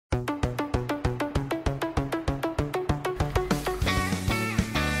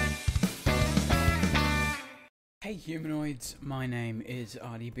Hey humanoids, my name is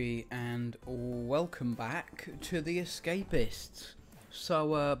RDB and welcome back to the Escapists.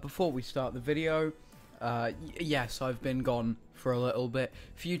 So before we start the video, yes, I've been gone for a little bit.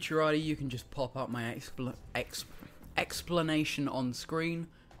 Futurati, you can just pop up my explanation on screen.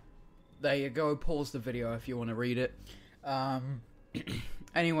 There you go, pause the video if you want to read it.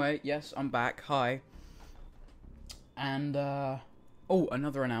 Anyway, yes, I'm back, hi. And, oh,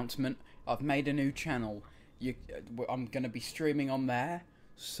 another announcement, I've made a new channel. I'm gonna be streaming on there,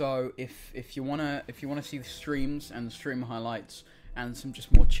 so if you wanna see the streams and the stream highlights and some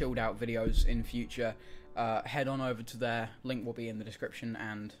just more chilled out videos in future, head on over to there. Link will be in the description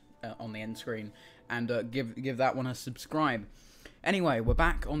and on the end screen, and give that one a subscribe. Anyway, we're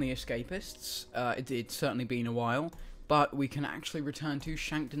back on the Escapists. It's certainly been a while, but we can actually return to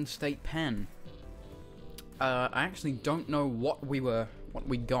Shankton State Pen. I actually don't know what we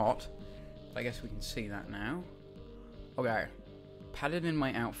got. I guess we can see that now. Okay. Padded in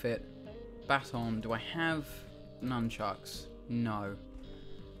my outfit. Baton. Do I have nunchucks? No.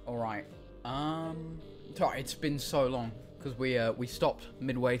 Alright. Sorry, it's been so long. Because we stopped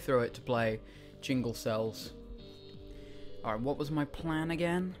midway through it to play Jingle Cells. Alright, what was my plan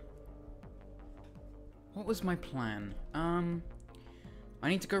again? What was my plan? I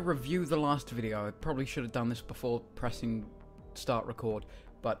need to go review the last video. I probably should have done this before pressing start record.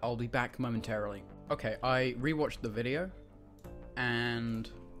 But I'll be back momentarily. Okay, I rewatched the video, and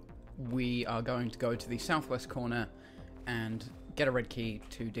we are going to go to the southwest corner and get a red key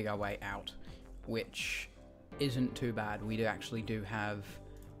to dig our way out, which isn't too bad. We actually do have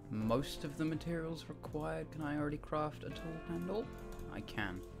most of the materials required. Can I already craft a tool handle? I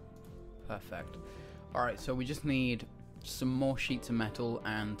can. Perfect. Alright, so we just need some more sheets of metal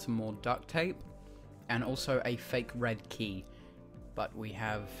and some more duct tape, and also a fake red key. But we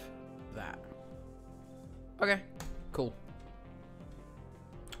have that. Okay, cool.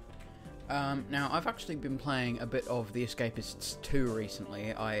 Now, I've actually been playing a bit of the Escapists 2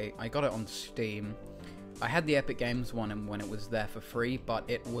 recently. I got it on Steam. I had the Epic Games one when it was there for free, but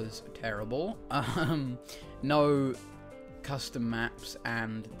it was terrible. No custom maps,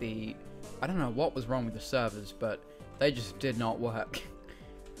 and I don't know what was wrong with the servers, but they just did not work.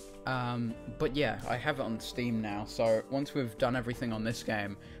 But yeah, I have it on Steam now, so once we've done everything on this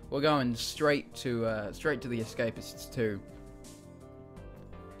game, we're going straight to the Escapists 2.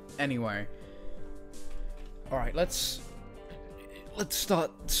 Anyway, alright, let's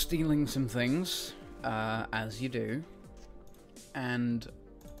start stealing some things, as you do, and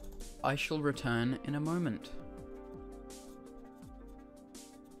I shall return in a moment.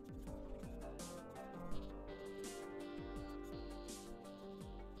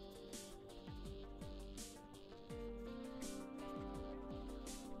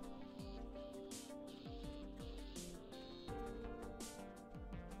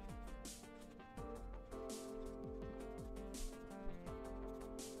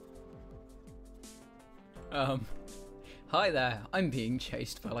 Hi there, I'm being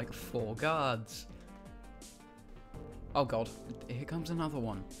chased by like 4 guards. Oh god, here comes another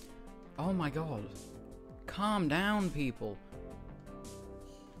one. Oh my god. Calm down, people.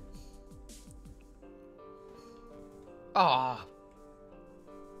 Ah!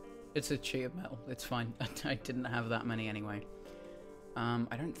 It's a sheet of metal, it's fine. I didn't have that many anyway.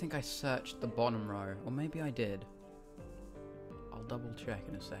 I don't think I searched the bottom row, or maybe I did. I'll double check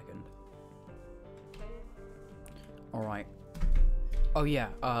in a second. Alright. Oh yeah,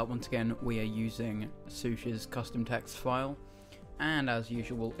 once again, we are using Sushi's custom text file, and as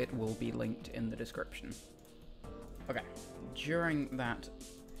usual, it will be linked in the description. Okay, during that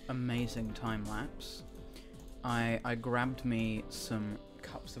amazing time lapse, I grabbed me some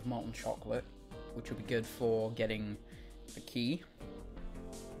cups of molten chocolate, which will be good for getting the key,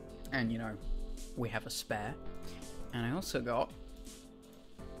 and you know, we have a spare, and I also got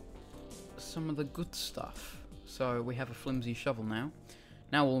some of the good stuff. So we have a flimsy shovel now.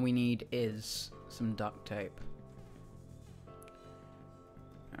 Now all we need is some duct tape.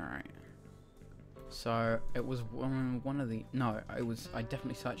 Alright. So it was one of the... No, I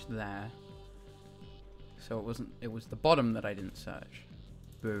definitely searched there. So it wasn't... It was the bottom that I didn't search.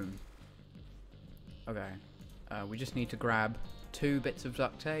 Boom. Okay. We just need to grab 2 bits of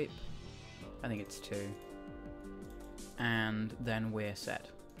duct tape. I think it's 2. And then we're set.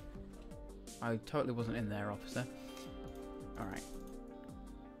 I totally wasn't in there, officer. Alright.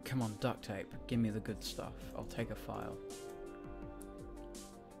 Come on, duct tape. Give me the good stuff. I'll take a file.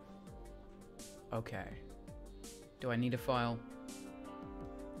 Okay. Do I need a file?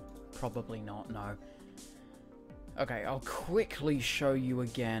 Probably not, no. Okay, I'll quickly show you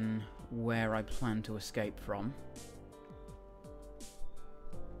again where I plan to escape from.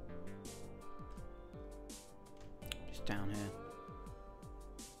 Just down here.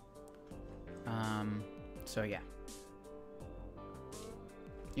 So yeah.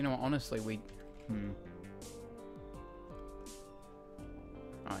 You know what, honestly,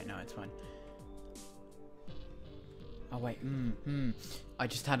 Alright, no, it's fine. Oh, wait, I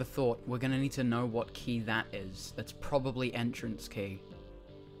just had a thought. We're gonna need to know what key that is. That's probably entrance key.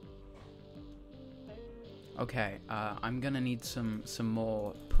 Okay, I'm gonna need some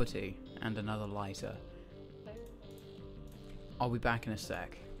more putty and another lighter. I'll be back in a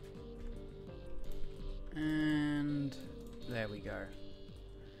sec. And there we go.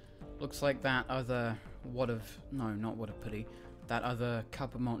 Looks like that other not wad of putty, that other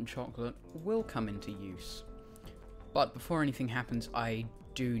cup of molten chocolate will come into use. But before anything happens, I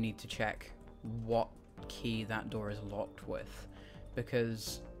do need to check what key that door is locked with,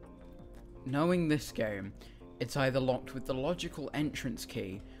 because knowing this game, it's either locked with the logical entrance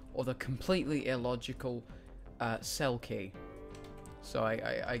key or the completely illogical cell key. So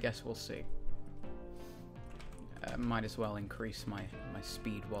I guess we'll see. Might as well increase my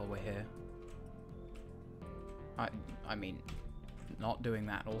speed while we're here. I mean, not doing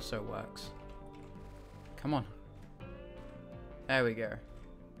that also works. Come on. There we go.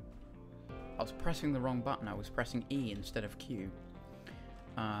 I was pressing the wrong button. I was pressing E instead of Q.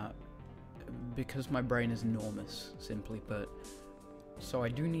 Because my brain is enormous, simply put. So I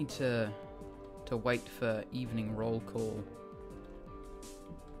do need to wait for evening roll call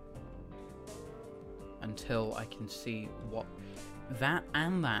until I can see what... That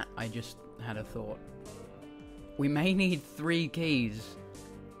and that, I just had a thought. We may need 3 keys.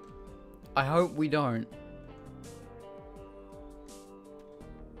 I hope we don't.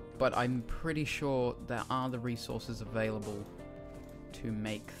 But I'm pretty sure there are the resources available to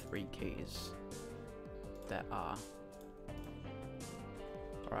make 3 keys. There are.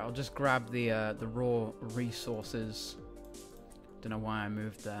 Alright, I'll just grab the raw resources. Don't know why I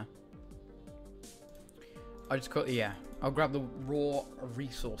moved there. I just got, yeah, I'll grab the raw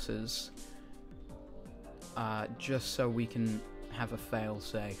resources just so we can have a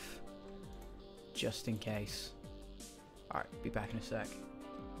fail-safe, just in case. Alright, be back in a sec.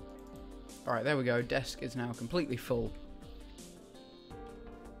 Alright, there we go, desk is now completely full.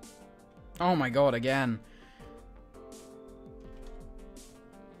 Oh my god, again.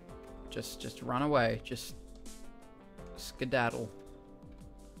 Just run away, just skedaddle.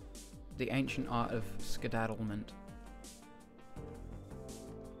 The ancient art of skedaddlement.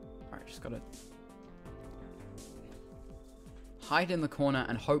 Alright, just gotta hide in the corner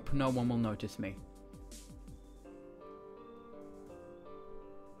and hope no one will notice me.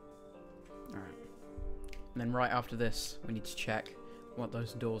 Alright. And then right after this, we need to check what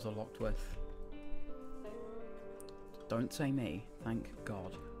those doors are locked with. Don't say me, thank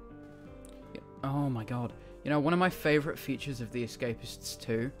God. Yeah. Oh my god. You know, one of my favourite features of the Escapists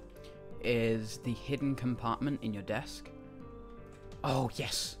 2 is the hidden compartment in your desk. Oh,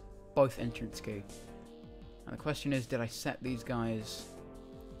 yes! Both entrance key. And the question is, did I set these guys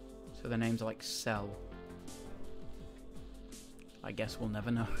so their names are like Cell? I guess we'll never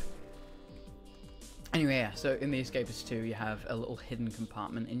know. Anyway, yeah, so in the Escapists 2, you have a little hidden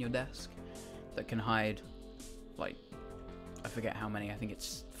compartment in your desk that can hide, like, I forget how many, I think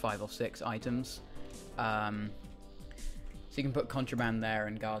it's 5 or 6 items. So you can put contraband there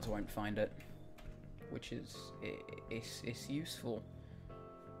and guards won't find it, which is it's useful.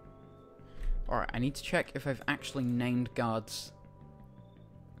 Alright, I need to check if I've actually named guards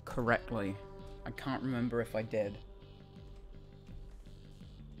correctly. I can't remember if I did.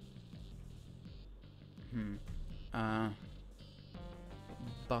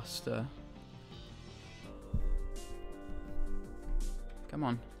 Buster. Come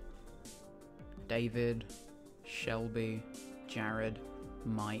on. David, Shelby, Jared,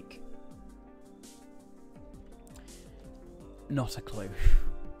 Mike. Not a clue.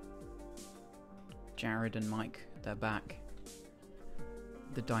 Jared and Mike, they're back.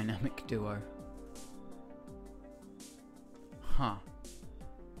 The dynamic duo. Huh.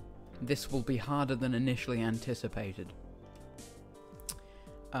 This will be harder than initially anticipated.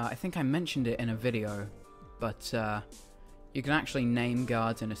 I think I mentioned it in a video, but you can actually name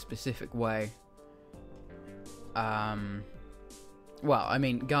guards in a specific way. Well, I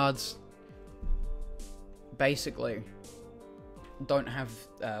mean, guards basically don't have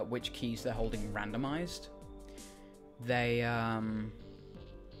which keys they're holding randomized. They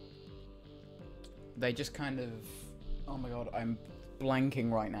just kind of... Oh my god, I'm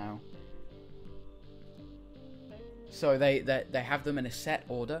blanking right now. So they have them in a set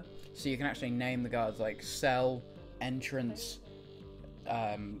order. So you can actually name the guards like cell, entrance,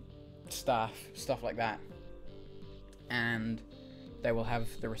 staff, stuff like that. And they will have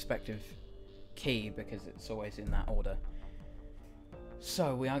the respective key because it's always in that order.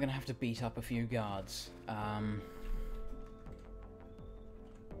 So we are going to have to beat up a few guards.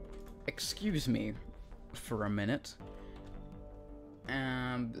 Excuse me for a minute.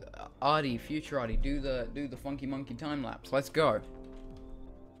 Artie, future Artie, do the funky monkey time lapse. Let's go.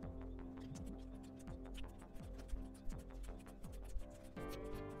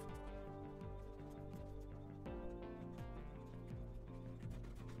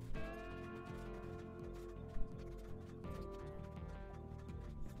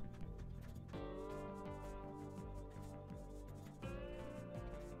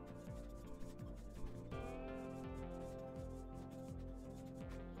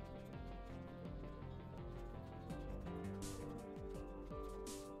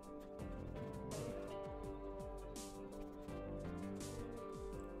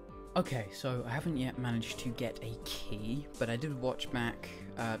 Okay, so I haven't yet managed to get a key, but I did watch back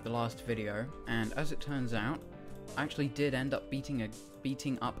the last video, and as it turns out, I actually did end up beating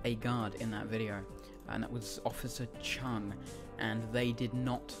up a guard in that video, and that was Officer Chung, and they did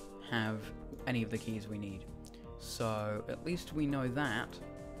not have any of the keys we need. So at least we know that.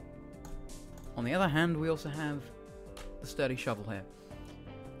 On the other hand, we also have the sturdy shovel here.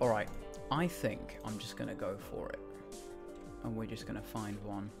 Alright, I think I'm just gonna go for it, and we're just gonna find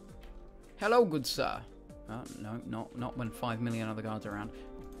one. Hello, good sir. No, not when 5 million other guards are around.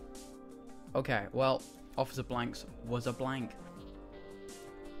 Okay, well, Officer Blanks was a blank.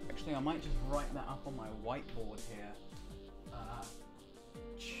 Actually, I might just write that up on my whiteboard here.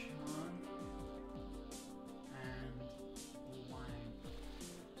 Chun and blank.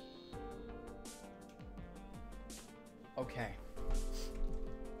 Okay.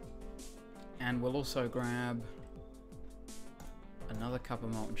 And we'll also grab another cup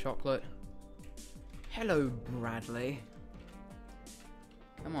of molten chocolate. Hello, Bradley.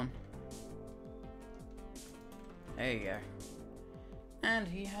 Come on. There you go. And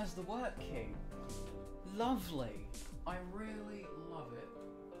he has the work key. Lovely. I really love it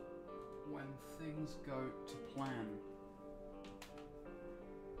when things go to plan.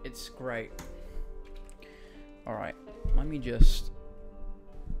 It's great. Alright, let me just...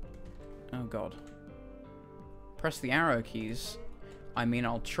 Oh god. Press the arrow keys. I mean,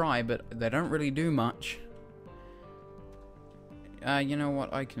 I'll try, but they don't really do much. You know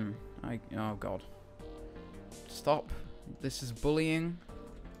what? Oh god. Stop. This is bullying.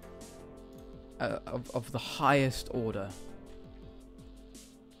 Of the highest order.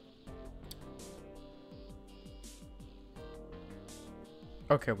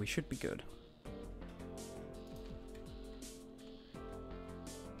 Okay, we should be good.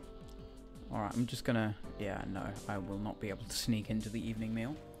 Alright, I'm just gonna... Yeah, no, I will not be able to sneak into the evening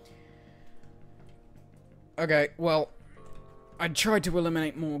meal. Okay, well, I tried to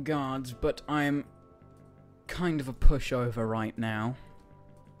eliminate more guards, but I'm kind of a pushover right now.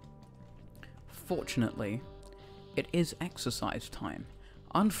 Fortunately, it is exercise time.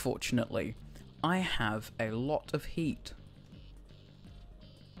 Unfortunately, I have a lot of heat.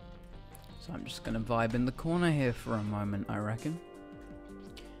 So I'm just gonna vibe in the corner here for a moment, I reckon.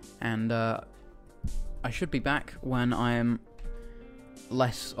 And I should be back when I am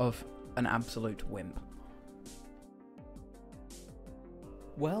less of an absolute wimp.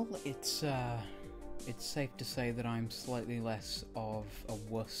 Well, it's safe to say that I'm slightly less of a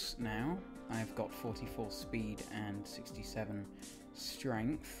wuss now. I've got 44 speed and 67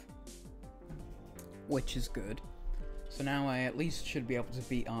 strength, which is good. So now I at least should be able to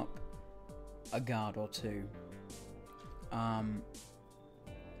beat up a guard or two.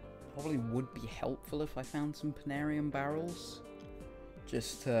 Probably would be helpful if I found some Panarium barrels,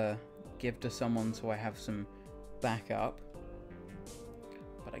 just to give to someone so I have some backup.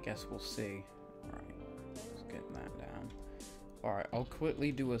 But I guess we'll see. Alright, let's get that down. Alright, I'll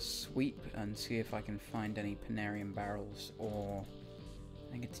quickly do a sweep and see if I can find any Panarium barrels, or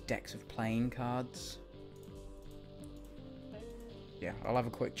I think it's decks of playing cards. Yeah, I'll have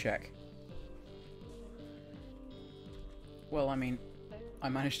a quick check. Well, I mean, I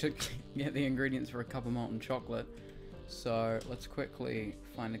managed to get the ingredients for a cup of molten chocolate, so let's quickly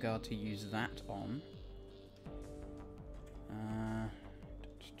find a guard to use that on.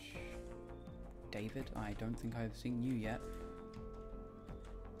 David, I don't think I've seen you yet.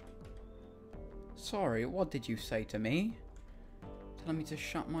 Sorry, what did you say to me? Telling me to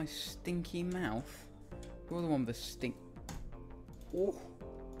shut my stinky mouth? You're the one with the stink... Oh,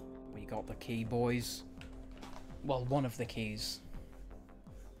 we got the key, boys. Well, one of the keys.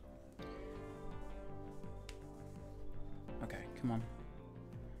 come on.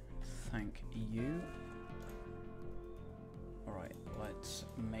 Thank you. Alright, let's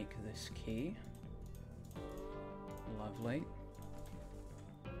make this key. Lovely.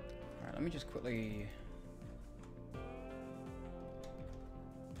 Alright, let me just quickly...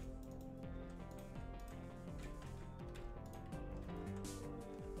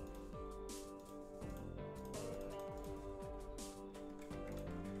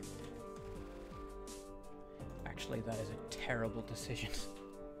 Actually, that is a terrible decision.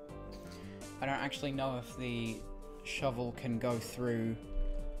 I don't actually know if the shovel can go through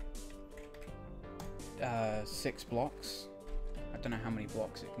 6 blocks. I don't know how many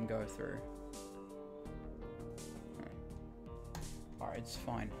blocks it can go through. Alright, it's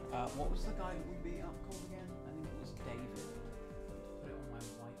fine. What was the guy that we beat up called again? I think it was David. Put it on my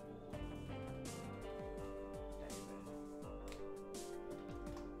whiteboard. David.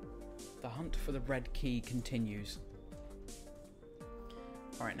 The hunt for the red key continues.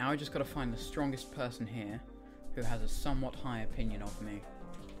 Alright, now I just gotta find the strongest person here who has a somewhat high opinion of me.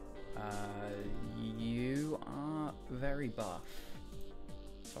 You are very buff.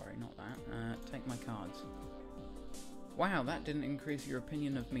 Sorry, not that. Take my cards. Wow, that didn't increase your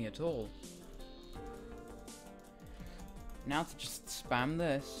opinion of me at all. Now to just spam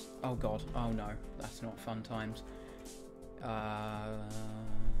this. Oh god, oh no, that's not fun times.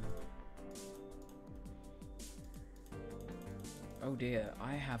 Oh dear,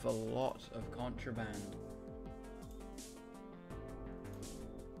 I have a lot of contraband.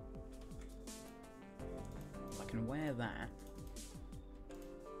 I can wear that.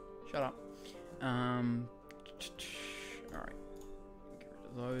 Shut up. Alright. Get rid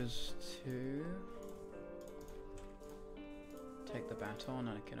of those two. Take the baton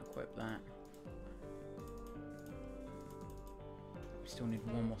and I can equip that. We still need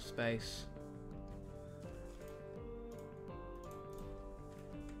one more space.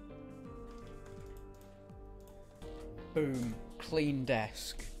 Boom. Clean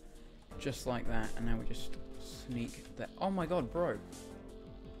desk. Just like that. And now we just sneak that. Oh my god, bro.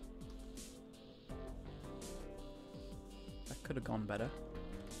 That could have gone better.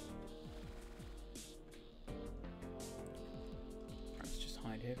 Let's just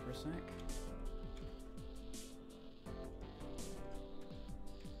hide here for a sec.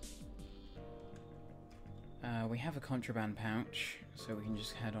 We have a contraband pouch, so we can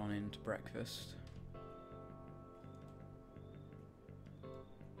just head on into breakfast.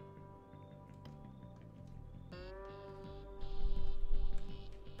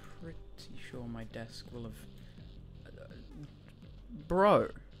 Pretty sure my desk will have... Bro!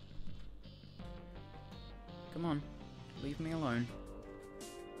 Come on, leave me alone.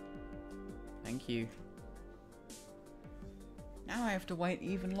 Thank you. Now I have to wait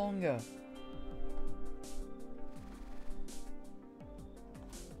even longer.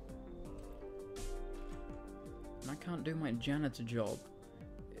 And I can't do my janitor job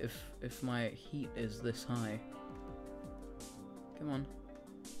if my heat is this high. Come on.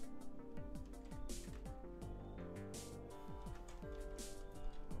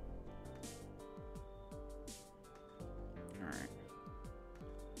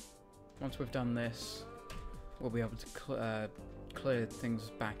 Once we've done this, we'll be able to clear things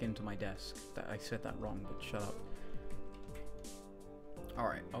back into my desk. I said that wrong, but shut up.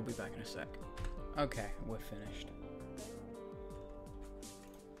 Alright, I'll be back in a sec. Okay, we're finished.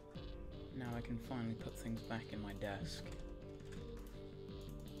 Now I can finally put things back in my desk.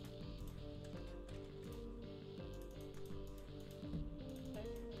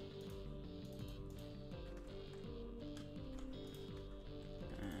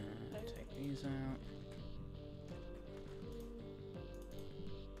 Out.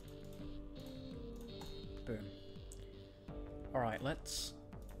 Boom. Alright, let's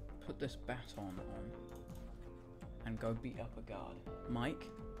put this baton on and go beat up a guard. Mike,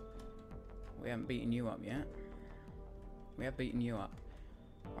 we haven't beaten you up yet. We have beaten you up.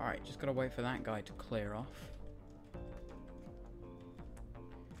 Alright, just gotta wait for that guy to clear off.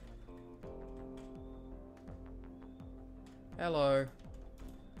 Hello.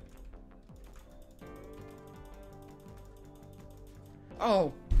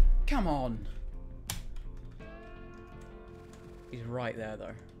 Oh, come on. He's right there,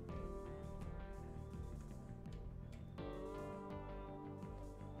 though.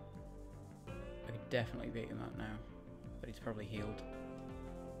 I could definitely beat him up now, but he's probably healed.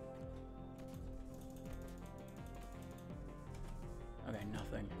 Okay,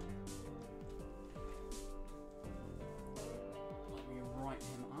 nothing. Let me write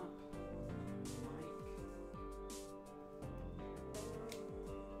him up.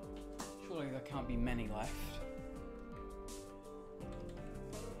 Surely there can't be many left.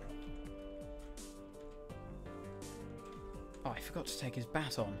 Oh, I forgot to take his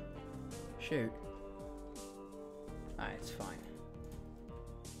baton. Shoot. Ah, it's fine.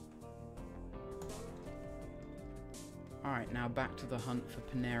 Alright, now back to the hunt for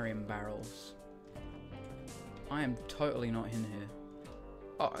Panarium barrels. I am totally not in here.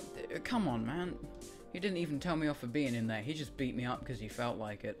 Oh, come on, man. He didn't even tell me off for being in there. He just beat me up because he felt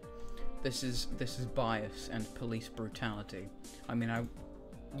like it. This is bias and police brutality. I mean,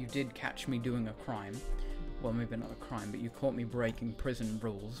 you did catch me doing a crime. Well, maybe not a crime, but you caught me breaking prison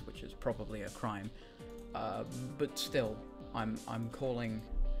rules, which is probably a crime. But still, I'm calling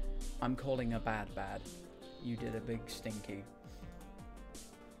a bad. You did a big stinky.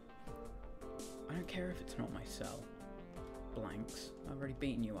 I don't care if it's not my cell. Blanks. I've already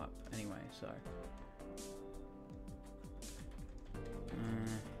beaten you up anyway, so.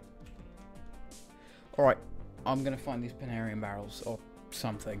 Alright, I'm gonna find these Panarium barrels, or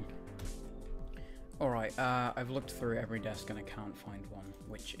something. Alright, I've looked through every desk and I can't find one,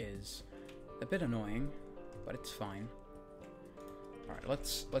 which is a bit annoying, but it's fine. Alright,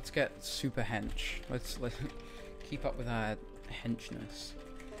 let's get super hench. Let's keep up with our henchness.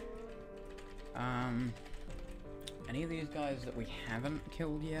 Any of these guys that we haven't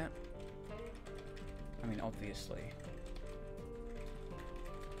killed yet? I mean, obviously.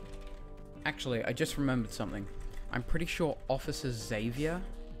 Actually, I just remembered something. I'm pretty sure Officer Xavier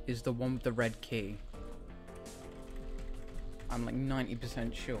is the one with the red key. I'm like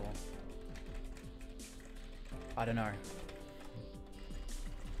 90% sure. I don't know.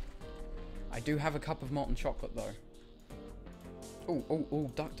 I do have a cup of molten chocolate though.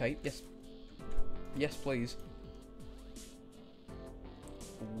 Oh, duct tape. Yes. Yes, please.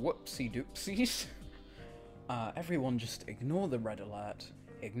 Whoopsie doopsies. Everyone just ignore the red alert.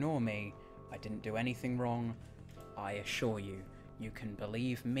 Ignore me. I didn't do anything wrong. I assure you, you can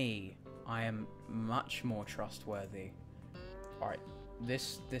believe me. I am much more trustworthy. Alright,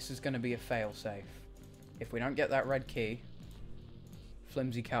 this is going to be a fail-safe. If we don't get that red key,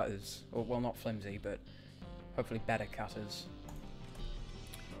 flimsy cutters, or well, not flimsy, but hopefully better cutters.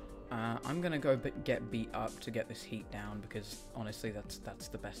 I'm going to go get beat up to get this heat down, because honestly that's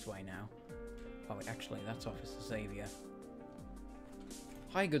the best way now. Oh wait, actually that's Officer Xavier.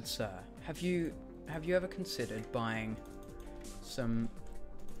 Hi good sir, have you ever considered buying some...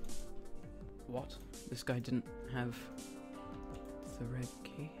 What? This guy didn't have the red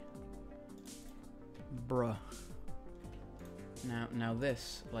key? Bruh. Now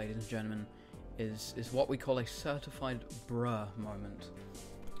this, ladies and gentlemen, is what we call a certified bruh moment.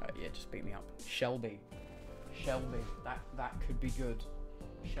 Yeah, just beat me up. Shelby, that could be good.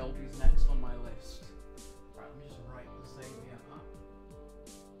 Shelby's next on my list. Right, let me just write Xavier up.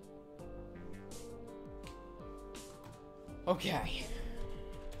 Okay.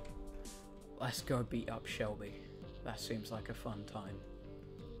 Let's go beat up Shelby. That seems like a fun time.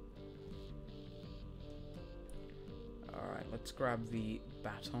 Alright, let's grab the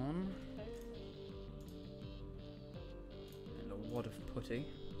baton. And a wad of putty.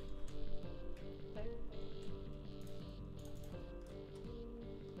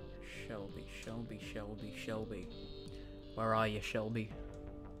 Shelby. Where are you, Shelby?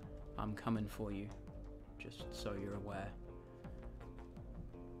 I'm coming for you, just so you're aware.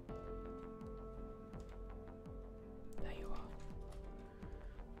 There you are.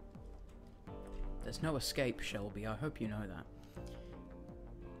 There's no escape, Shelby. I hope you know that.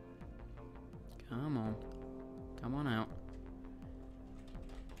 Come on. Come on out.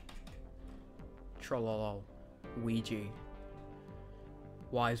 Trollolol. Ouija.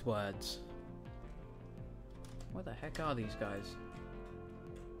 Wise words. Where the heck are these guys?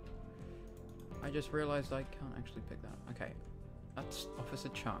 I just realized I can't actually pick that. Okay, that's Officer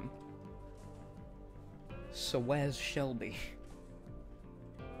Chung. So where's Shelby?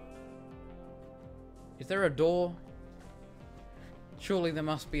 Is there a door? Surely there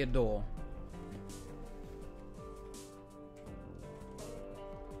must be a door.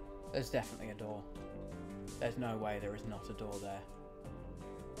 There's definitely a door. There's no way there is not a door there.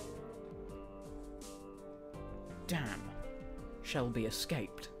 Damn! Shelby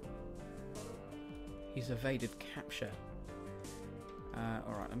escaped. He's evaded capture.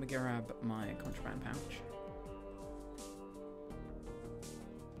 Alright, let me grab my contraband pouch.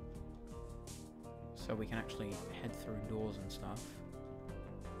 So we can actually head through doors and stuff.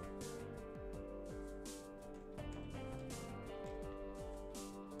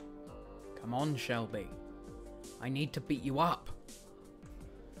 Come on, Shelby. I need to beat you up.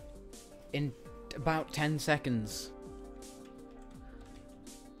 In about 10 seconds.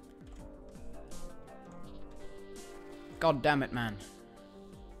 God damn it, man.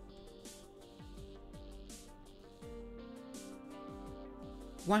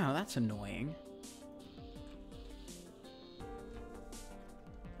 Wow, that's annoying.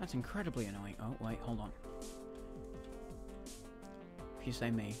 That's incredibly annoying. Oh, wait, hold on. If you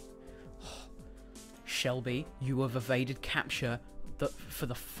say me. Shelby, you have evaded capture for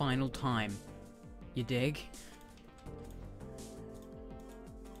the final time. You dig?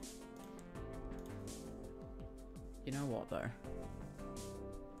 You know what, though?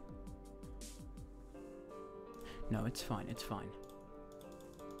 No, it's fine, it's fine.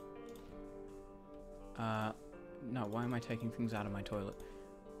 No, why am I taking things out of my toilet?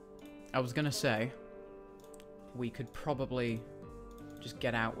 I was gonna say, we could probably just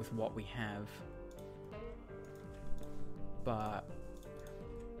get out with what we have. But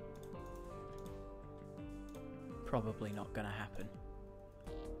probably not gonna happen.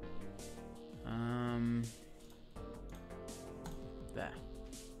 There.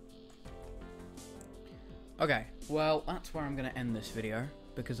 Okay, well, that's where I'm gonna end this video,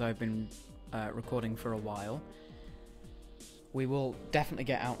 because I've been recording for a while. We will definitely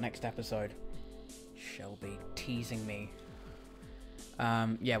get out next episode. Shelby teasing me.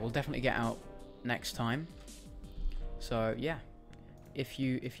 Yeah, we'll definitely get out next time. So yeah, if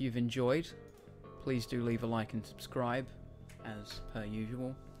you've enjoyed, please do leave a like and subscribe, as per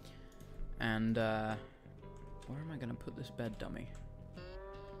usual. And where am I gonna put this bed dummy?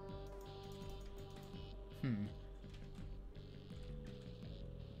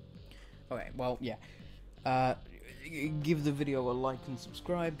 Okay, well, yeah. Give the video a like and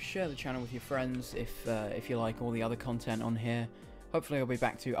subscribe. Share the channel with your friends if you like all the other content on here. Hopefully I'll be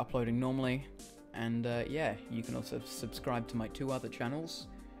back to uploading normally. And yeah, you can also subscribe to my 2 other channels.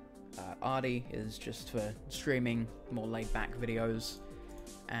 Arty is just for streaming more laid-back videos.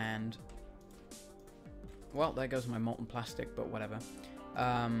 And, well, there goes my molten plastic, but whatever.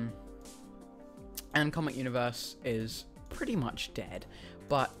 And Comic Universe is pretty much dead.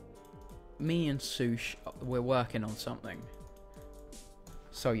 But me and Sush, we're working on something.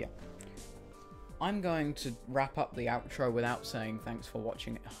 So yeah. I'm going to wrap up the outro without saying thanks for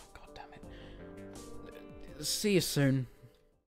watching it. Oh, God damn it. See you soon.